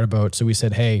charter boat. So we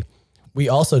said, hey, we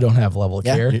also don't have level of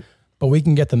care. But we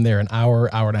can get them there an hour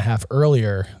and a half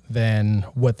earlier than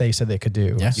what they said they could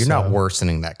do. Yes. You're not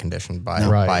worsening that condition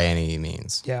by any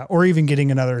means. Yeah. Or even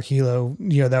getting another helo,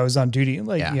 that was on duty.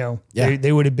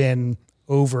 They would have been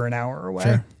over an hour away.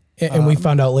 Sure. And we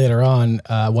found out later on,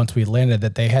 once we landed,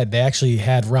 that they actually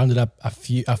had rounded up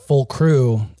a full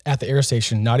crew at the air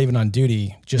station, not even on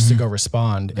duty, just to go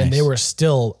respond. Nice. And they were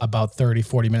still about 30,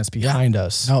 40 minutes behind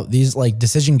us. No, these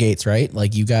decision gates, right?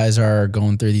 Like you guys are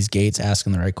going through these gates,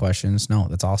 asking the right questions. No,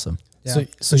 that's awesome. Yeah.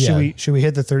 So should we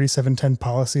hit the 3710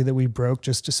 policy that we broke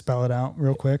just to spell it out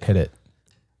real quick? Hit it.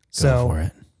 So go for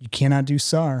it. You cannot do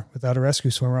SAR without a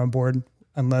rescue swimmer on board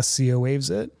unless CO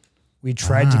waives it. We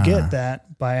tried to get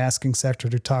that by asking Sector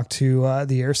to talk to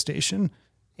the air station,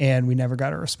 and we never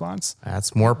got a response.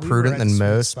 That's more prudent than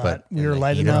most, but we were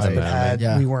light enough.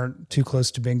 We weren't too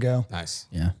close to bingo. Nice.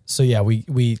 Yeah. So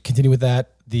we continued with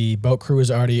that. The boat crew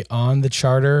was already on the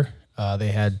charter.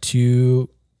 They had two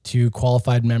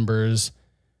qualified members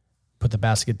put the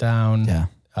basket down.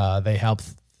 Yeah. They helped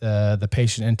the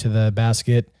patient into the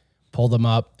basket, pulled them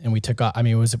up, and we took off. I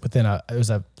mean, it was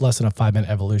less than a 5-minute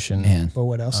evolution. Man. But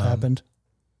what else happened?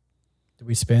 Did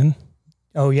we spin?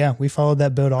 Oh yeah, we followed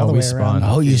that boat all the way around.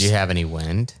 Oh, did you have any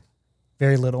wind?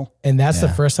 Very little. And that's the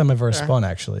first time I've ever spun.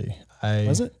 Actually,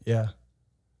 was it? Yeah.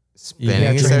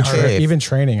 Spinning is okay. Even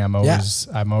training, I'm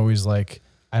always like,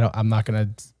 I'm not gonna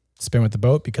spin with the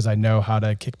boat because I know how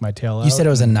to kick my tail out. You said it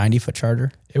was a 90-foot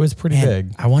charter? It was pretty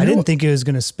big. I didn't think it was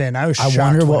going to spin. I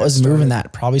wonder what was moving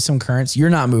that. Probably some currents. You're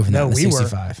not moving that in the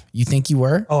 65. Were. You think you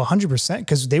were? Oh, 100%.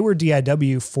 Because they were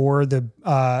DIW for the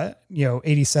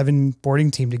 87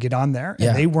 boarding team to get on there,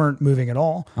 and they weren't moving at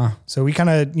all. Huh. So we kind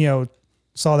of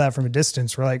saw that from a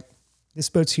distance. We're like, this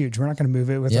boat's huge. We're not going to move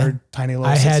it with our tiny little.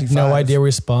 I 65. had no idea we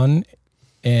spun,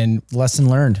 and lesson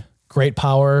learned. Great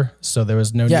power, so there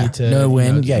was no need to no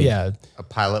wind. A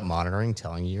pilot monitoring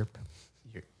telling you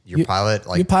your pilot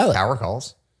power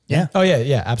calls. Yeah. Oh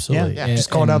yeah, absolutely. Yeah. Just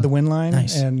called out the wind line,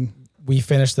 and we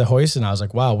finished the hoist, and I was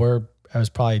like, wow, I was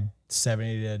probably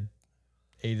 70 to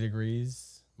 80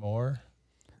 degrees more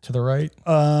to the right.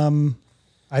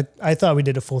 I thought we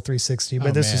did a full 360,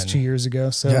 but this is 2 years ago,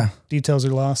 so details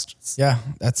are lost. Yeah,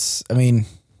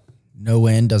 no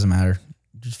wind doesn't matter.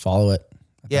 Just follow it.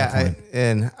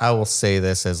 And I will say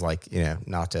this as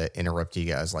not to interrupt you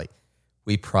guys,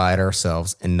 we pride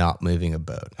ourselves in not moving a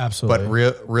boat. Absolutely.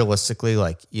 But realistically,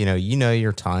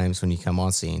 your times when you come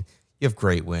on scene, you have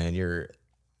great wind, your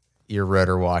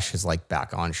rotor wash is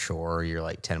back on shore,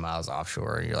 you're 10 miles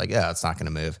offshore, and you're it's not going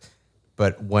to move.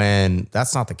 But when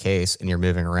that's not the case and you're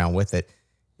moving around with it,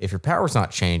 if your power's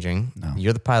not changing,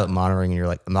 you're the pilot monitoring and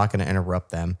you're I'm not going to interrupt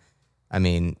them. I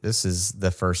mean, this is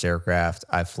the first aircraft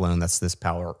I've flown that's this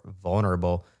power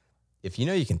vulnerable. if you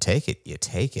know you can take it, you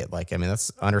take it. Like, I mean,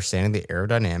 that's understanding the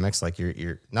aerodynamics. Like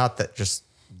you're not that just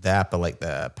that, but like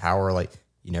the power, like,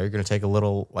 you know, you're going to take a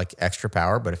little like extra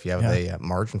power, but if you have the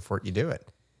margin for it, you do it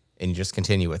and you just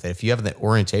continue with it. If you have the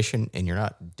orientation and you're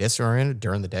not disoriented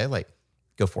during the day, like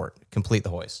go for it, complete the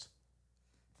hoist.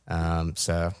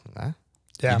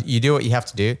 You do what you have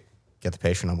to do, get the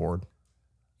patient on board.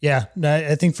 Yeah. No,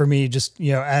 I think for me, just,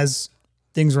 you know, as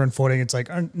things are unfolding, it's like,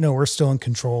 no, we're still in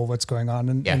control of what's going on.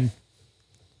 And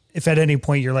if at any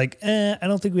point you're like, I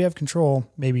don't think we have control,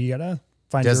 maybe you got to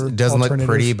find It doesn't look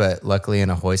pretty, but luckily in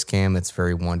a hoist cam, it's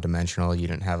very one-dimensional. You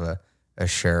didn't have a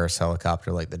sheriff's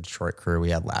helicopter like the Detroit crew we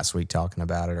had last week talking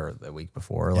about it, or the week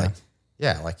before. Like,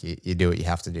 you do what you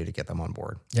have to do to get them on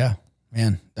board. Yeah,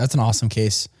 man, that's an awesome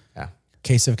case. Yeah.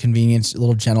 Case of convenience,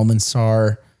 little gentleman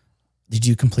SAR. Did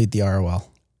you complete the ROL?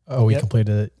 Oh, we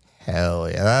completed it. Hell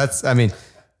yeah.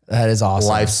 That is awesome.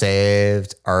 Life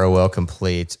saved, ROL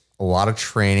complete, a lot of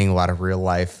training, a lot of real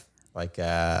life, like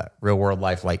real world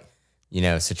life, like, you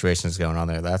know, situations going on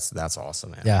there. That's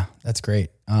awesome, man. Yeah, that's great.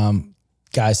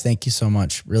 Guys, thank you so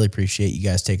much. Really appreciate you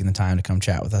guys taking the time to come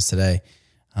chat with us today.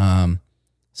 Some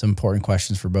important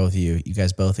questions for both of you. You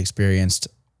guys both experienced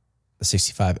the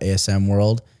 65 ASM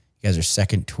world. You guys are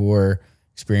second tour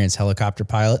experienced helicopter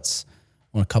pilots.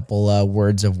 I want a couple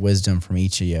words of wisdom from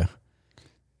each of you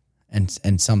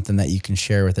and something that you can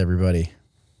share with everybody.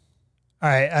 All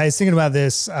right. I was thinking about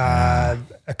this a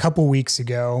couple weeks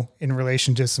ago in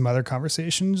relation to some other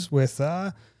conversations with,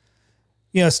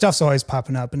 you know, stuff's always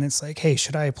popping up and it's like, hey,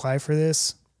 should I apply for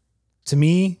this? To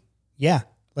me, yeah.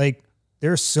 Like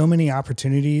there are so many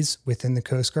opportunities within the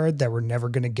Coast Guard that we're never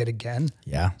going to get again.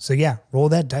 Yeah. So yeah, roll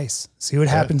that dice, see what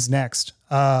happens next.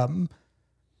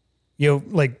 You know,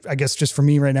 like, I guess just for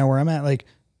me right now where I'm at, like,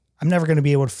 I'm never going to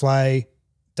be able to fly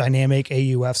dynamic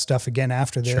AUF stuff again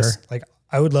after this. Sure. Like,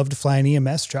 I would love to fly an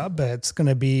EMS job, but it's going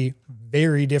to be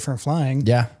very different flying.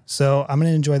 Yeah. So I'm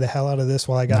going to enjoy the hell out of this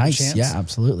while I got the chance. Yeah,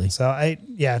 absolutely. So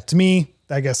to me,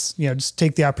 I guess, you know, just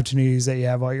take the opportunities that you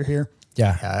have while you're here.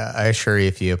 Yeah. I assure you,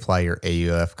 if you apply your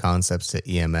AUF concepts to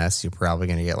EMS, you're probably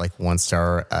going to get like 1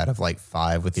 star out of like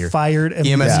 5 with your Fired EMS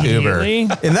immediately.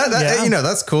 Uber. And that you know,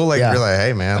 that's cool. Like, you're like,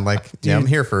 hey man, like, I'm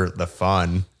here for the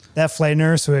fun. That flight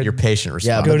nurse would Your patient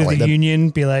response. go to the union,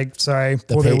 be like, sorry,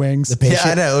 pull their wings. The patient,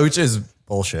 I know, which is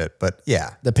bullshit, but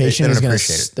yeah. the patient they is don't going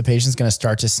appreciate to, the patient's going to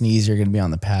start to sneeze. You're going to be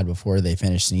on the pad before they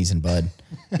finish sneezing, bud.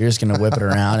 You're just going to whip it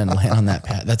around and land on that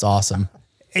pad. That's awesome.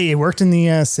 Hey, it worked in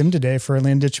the sim today for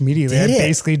land ditch immediately. I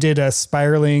basically did a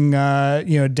spiraling,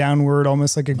 downward,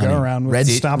 almost like a go around with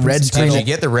stop. Red it. Did you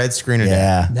get the red screener?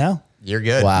 Yeah. No. You're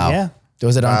good. Wow. Yeah.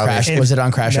 Was it on crash? Was it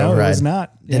on crash No, override? it was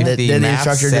not. Did Yeah. the map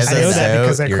instructor says just I say know it. that? that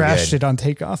because I You're crashed good. it on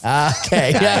takeoff.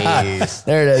 Okay. Yeah. Nice.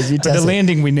 There it is. You But the tested.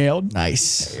 landing we nailed.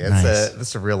 Nice. It's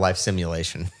Nice. a real life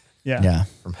simulation Yeah. Yeah.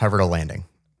 from hover to landing,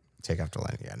 takeoff to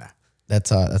landing. Yeah, no.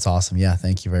 That's awesome. Yeah.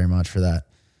 Thank you very much for that.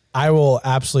 I will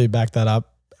absolutely back that up.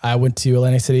 I went to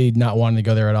Atlantic City not wanting to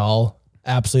go there at all.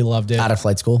 Absolutely loved it. Out of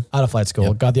flight school. Out of flight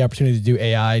school. Got the opportunity to do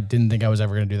AI. Didn't think I was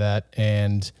ever going to do that.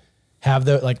 And have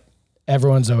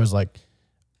everyone's always like,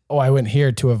 oh, I went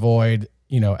here to avoid,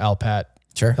 Alpat,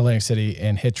 Sure. Atlantic City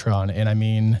and Hitron. And I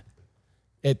mean,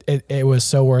 it was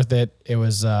so worth it. It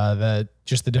was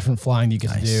just the different flying you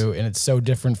get to do. And it's so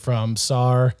different from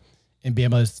SAR and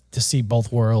being able to see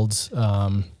both worlds.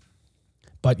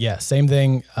 But yeah, same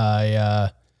thing.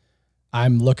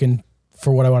 I'm looking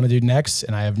for what I want to do next,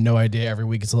 and I have no idea. Every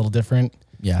week it's a little different.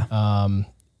 Yeah.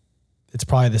 It's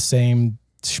probably the same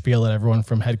spiel that everyone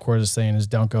from headquarters is saying is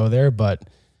don't go there. But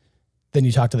then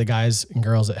you talk to the guys and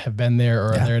girls that have been there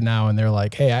or are there now, and they're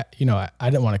like, hey, I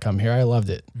didn't want to come here. I loved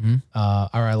it. Mm-hmm.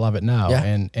 Or I love it now. Yeah.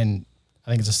 And I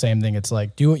think it's the same thing. It's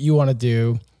like, do what you want to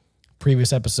do.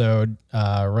 Previous episode,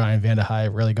 Ryan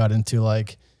Vandehei really got into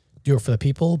do it for the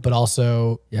people, but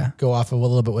also go off of a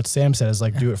little bit what Sam said is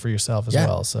do it for yourself as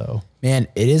well. So man,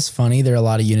 it is funny. There are a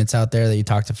lot of units out there that you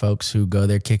talk to folks who go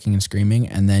there kicking and screaming,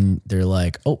 and then they're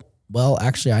like, oh, well,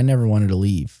 actually, I never wanted to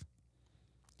leave.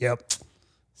 Yep.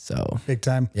 So Big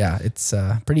time. yeah, it's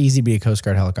pretty easy to be a Coast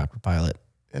Guard helicopter pilot.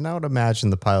 And I would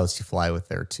imagine the pilots you fly with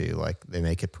there too, they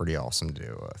make it pretty awesome to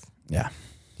do with. Yeah.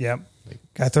 Yep.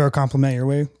 Can I throw a compliment your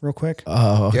way real quick?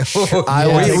 Oh, I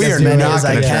will take we as are many not as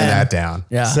I going to turn can. that down.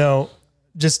 Yeah. So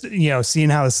just, seeing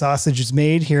how the sausage is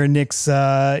made here in Nick's,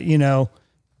 the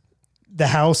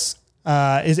house,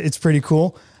 it's pretty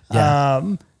cool.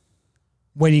 Yeah.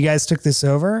 When you guys took this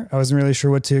over, I wasn't really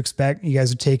sure what to expect. You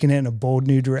guys are taking it in a bold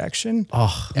new direction.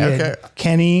 Oh, You had Okay.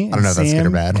 Kenny and don't know if that's good or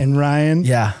Sam bad. and Ryan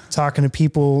yeah. talking to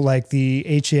people like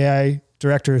the HAI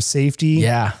director of safety,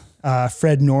 Yeah.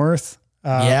 Fred North,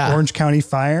 Yeah. Orange County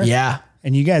Fire. Yeah.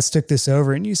 and you guys took this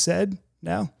over and you said,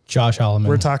 no, Josh Holloman.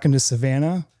 we're talking to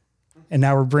Savannah, and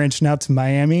now we're branching out to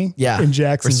Miami and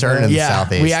Jacksonville. We're starting in the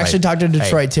Southeast. We actually talked to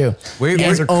Detroit too.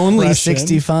 We're Only crushing.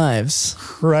 65s.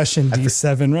 Crushing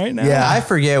D7 right now. Yeah. I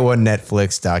forget what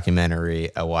Netflix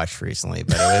documentary I watched recently,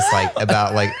 but it was like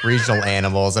about like regional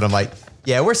animals. And I'm like,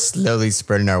 yeah, we're slowly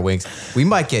spreading our wings. We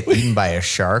might get eaten by a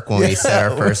shark when we set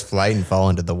our first flight and fall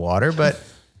into the water, but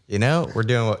you know, we're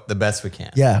doing the best we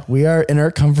can. Yeah, we are in our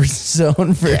comfort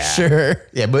zone for sure.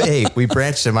 Yeah, but hey, we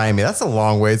branched to Miami. That's a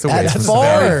long way. It's a ways from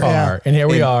far. Savannah. far. And here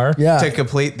we are. Yeah. To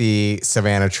complete the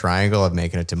Savannah Triangle of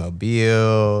making it to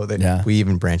Mobile. We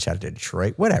even branch out to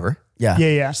Detroit. Whatever. Yeah.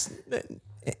 Yeah.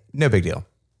 No big deal.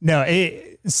 No,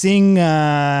 seeing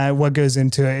what goes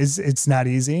into it it's not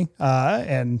easy.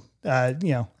 And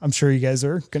I'm sure you guys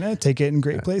are going to take it in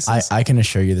great places. I can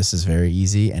assure you this is very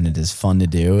easy and it is fun to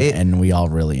do and we all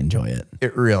really enjoy it.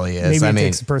 It really is. Maybe it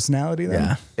takes a personality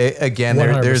then. Yeah. Again,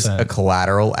 there's a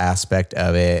collateral aspect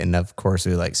of it. And of course,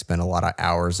 we like spend a lot of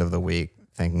hours of the week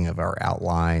thinking of our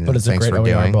outline. But and it's a things great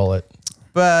we're OER doing. bullet.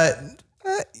 But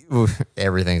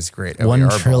everything's great. 1 OER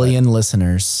trillion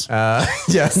listeners.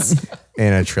 Yes.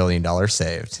 And $1 trillion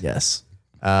saved. Yes.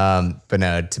 But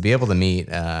no, to be able to meet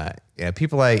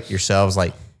people like yourselves,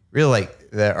 like really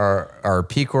like that are our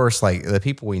P course, like the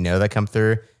people we know that come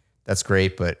through, that's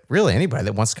great. But really anybody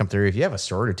that wants to come through, if you have a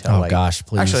story to tell,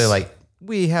 please. Actually, like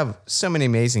we have so many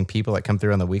amazing people that come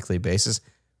through on the weekly basis.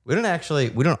 We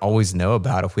don't always know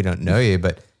about if we don't know you,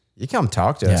 but you come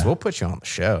talk to us. We'll put you on the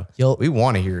show. We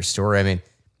want to hear your story. I mean,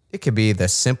 it could be the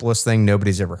simplest thing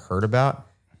nobody's ever heard about.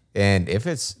 And if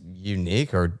it's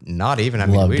unique or not even,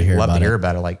 we'd love to hear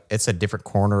about it. Like it's a different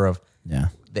corner of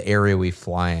the area we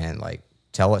fly in. Like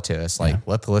tell it to us. Like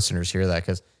let the listeners hear that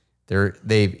because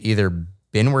they've either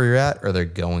been where you're at or they're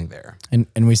going there. And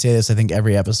we say this, I think,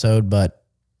 every episode, but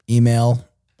email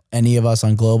any of us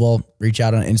on Global, reach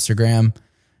out on Instagram.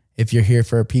 If you're here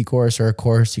for a P course or a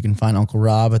course, you can find Uncle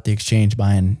Rob at the Exchange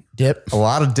buying dip. A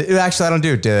lot of actually, I don't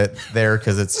do it there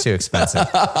because it's too expensive.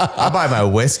 I buy my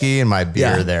whiskey and my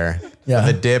beer there. Yeah.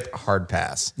 The dip, hard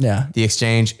pass. Yeah. The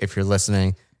Exchange, if you're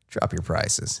listening, drop your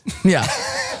prices Yeah.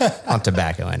 on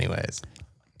tobacco, anyways.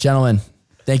 Gentlemen,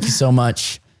 thank you so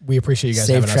much. We appreciate you guys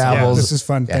Safe having us. travels. This is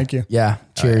fun. Thank you. Yeah.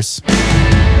 Cheers. We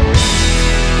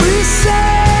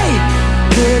say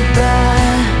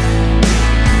goodbye,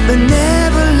 but never